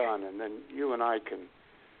and done, and then you and I can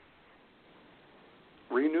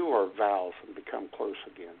renew our vows and become close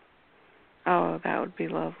again. Oh, that would be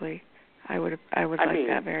lovely. I would like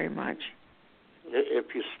that very much.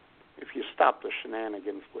 If you stop the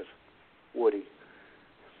shenanigans with Woody.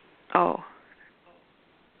 Oh.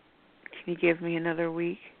 Can you give me another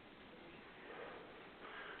week?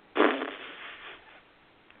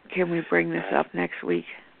 Can we bring this up next week?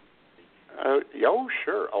 Oh,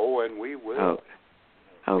 sure. Oh, and we will.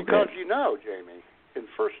 Oh, because good. you know, Jamie, in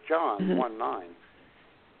 1 John 1:9,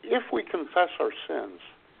 if we confess our sins,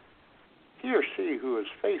 he or she who is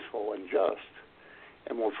faithful and just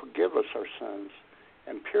and will forgive us our sins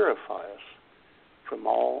and purify us from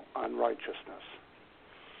all unrighteousness.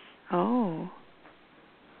 Oh.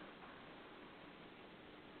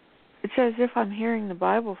 It's as if I'm hearing the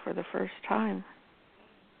Bible for the first time.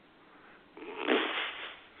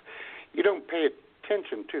 You don't pay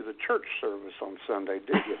attention to the church service on Sunday,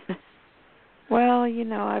 do you? Well, you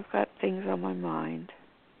know, I've got things on my mind.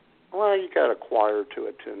 Well, you got a choir to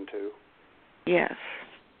attend to. Yes.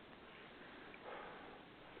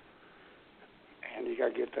 And you got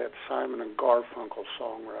to get that Simon and Garfunkel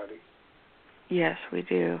song ready. Yes, we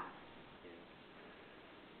do.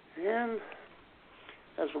 And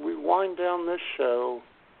as we wind down this show,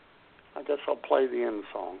 I guess I'll play the end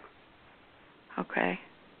song. Okay.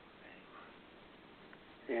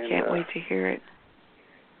 And, can't wait to hear it.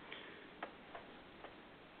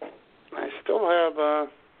 I still have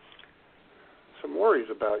some worries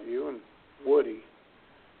about you and Woody,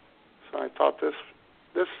 so I thought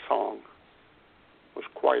this song was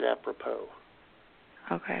quite apropos.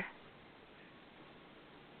 Okay.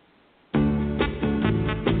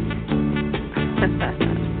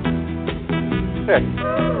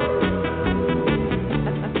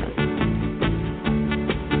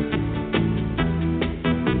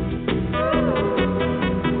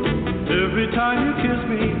 Every time you kiss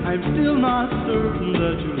me, I'm still not certain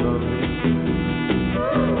that you love me.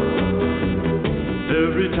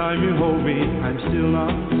 Every time you hold me, I'm still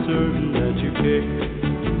not certain that you care.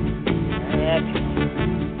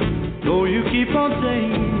 Though you keep on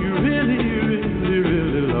saying you really, really,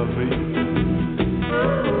 really love me.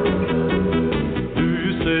 Do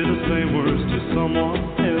you say the same words to someone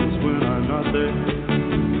else when I'm not there?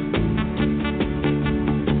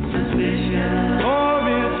 Suspicion. Or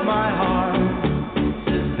it's my heart.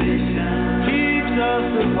 Suspicion. Keeps us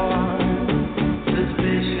apart.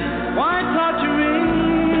 Suspicion. Why torture me?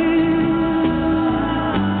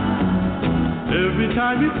 Every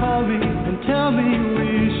time you call me and tell me we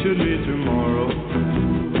should meet tomorrow,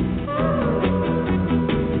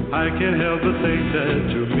 I can't help but think that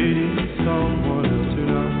you're meeting someone else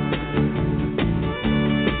tonight.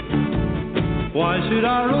 Why should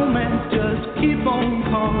our romance just keep on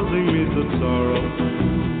causing me such sorrow?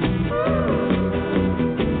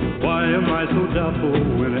 Why am I so doubtful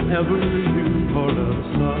whenever you part us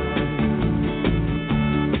aside?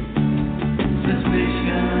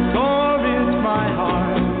 Suspicion. Or it's my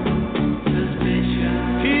heart. Suspicion.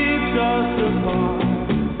 Keeps us apart.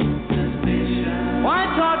 Suspicion. Why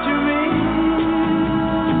torture me?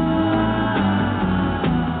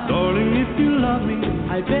 Darling, if you love me,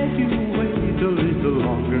 I beg you wait a little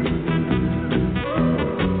longer.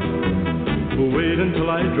 Wait until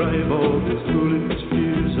I drive all these foolish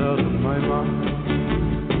fears out of my mind.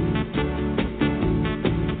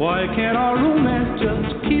 Why can't our romance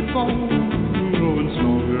just keep on growing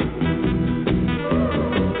stronger?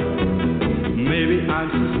 Maybe I'm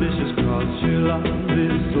suspicious cause your love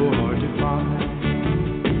is so hard to find.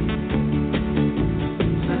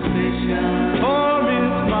 Suspicion. Or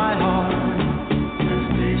it's my heart.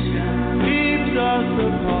 Suspicion. Keeps us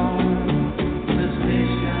apart.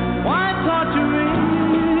 Suspicion. Why torture me?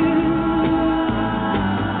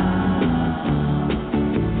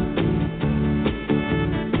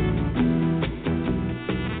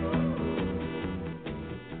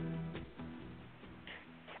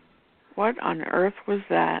 What on earth was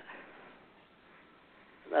that?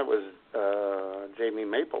 That was Jamie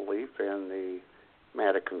Mapleleaf and the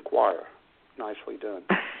Madigan Choir. Nicely done.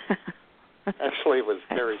 Actually, it was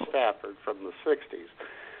Terry Stafford from the 60s.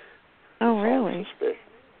 Oh, really? Suspicion.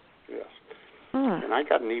 Yes. Huh. And I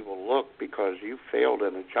got an evil look because you failed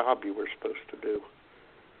in a job you were supposed to do.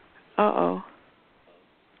 Uh-oh.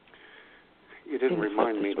 You didn't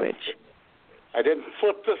remind flip me. the switch. I didn't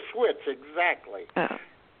flip the switch, exactly.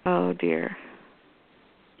 Oh, dear.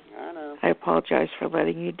 I know. I apologize for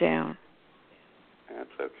letting you down. That's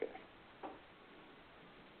okay.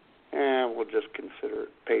 And we'll just consider it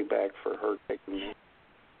payback for her taking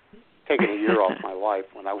a year off my life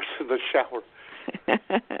when I was in the shower.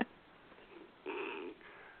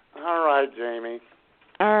 All right, Jamie.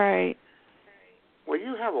 All right. Well,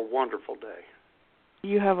 you have a wonderful day.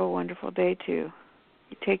 You have a wonderful day, too.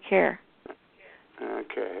 You take care.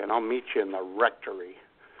 Okay, and I'll meet you in the rectory.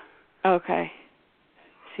 Okay.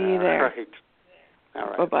 See you there. All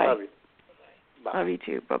right. Bye-bye. Love you. Bye. Love you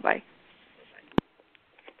too. Bye-bye.